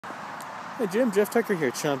Hey Jim, Jeff Tucker here,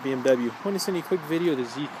 Chomp BMW. Want to send you a quick video of the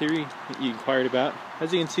Z3 that you inquired about.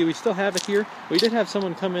 As you can see, we still have it here. We did have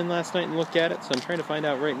someone come in last night and look at it, so I'm trying to find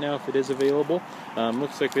out right now if it is available.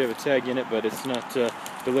 Looks like we have a tag in it, but it's not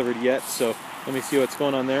delivered yet, so let me see what's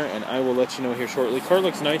going on there, and I will let you know here shortly. Car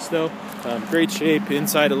looks nice though, great shape.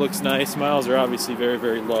 Inside it looks nice. Miles are obviously very,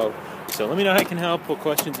 very low. So let me know how I can help, what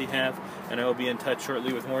questions you have, and I will be in touch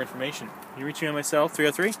shortly with more information. You reach me on my cell,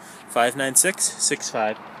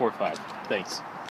 303-596-6545. Thanks.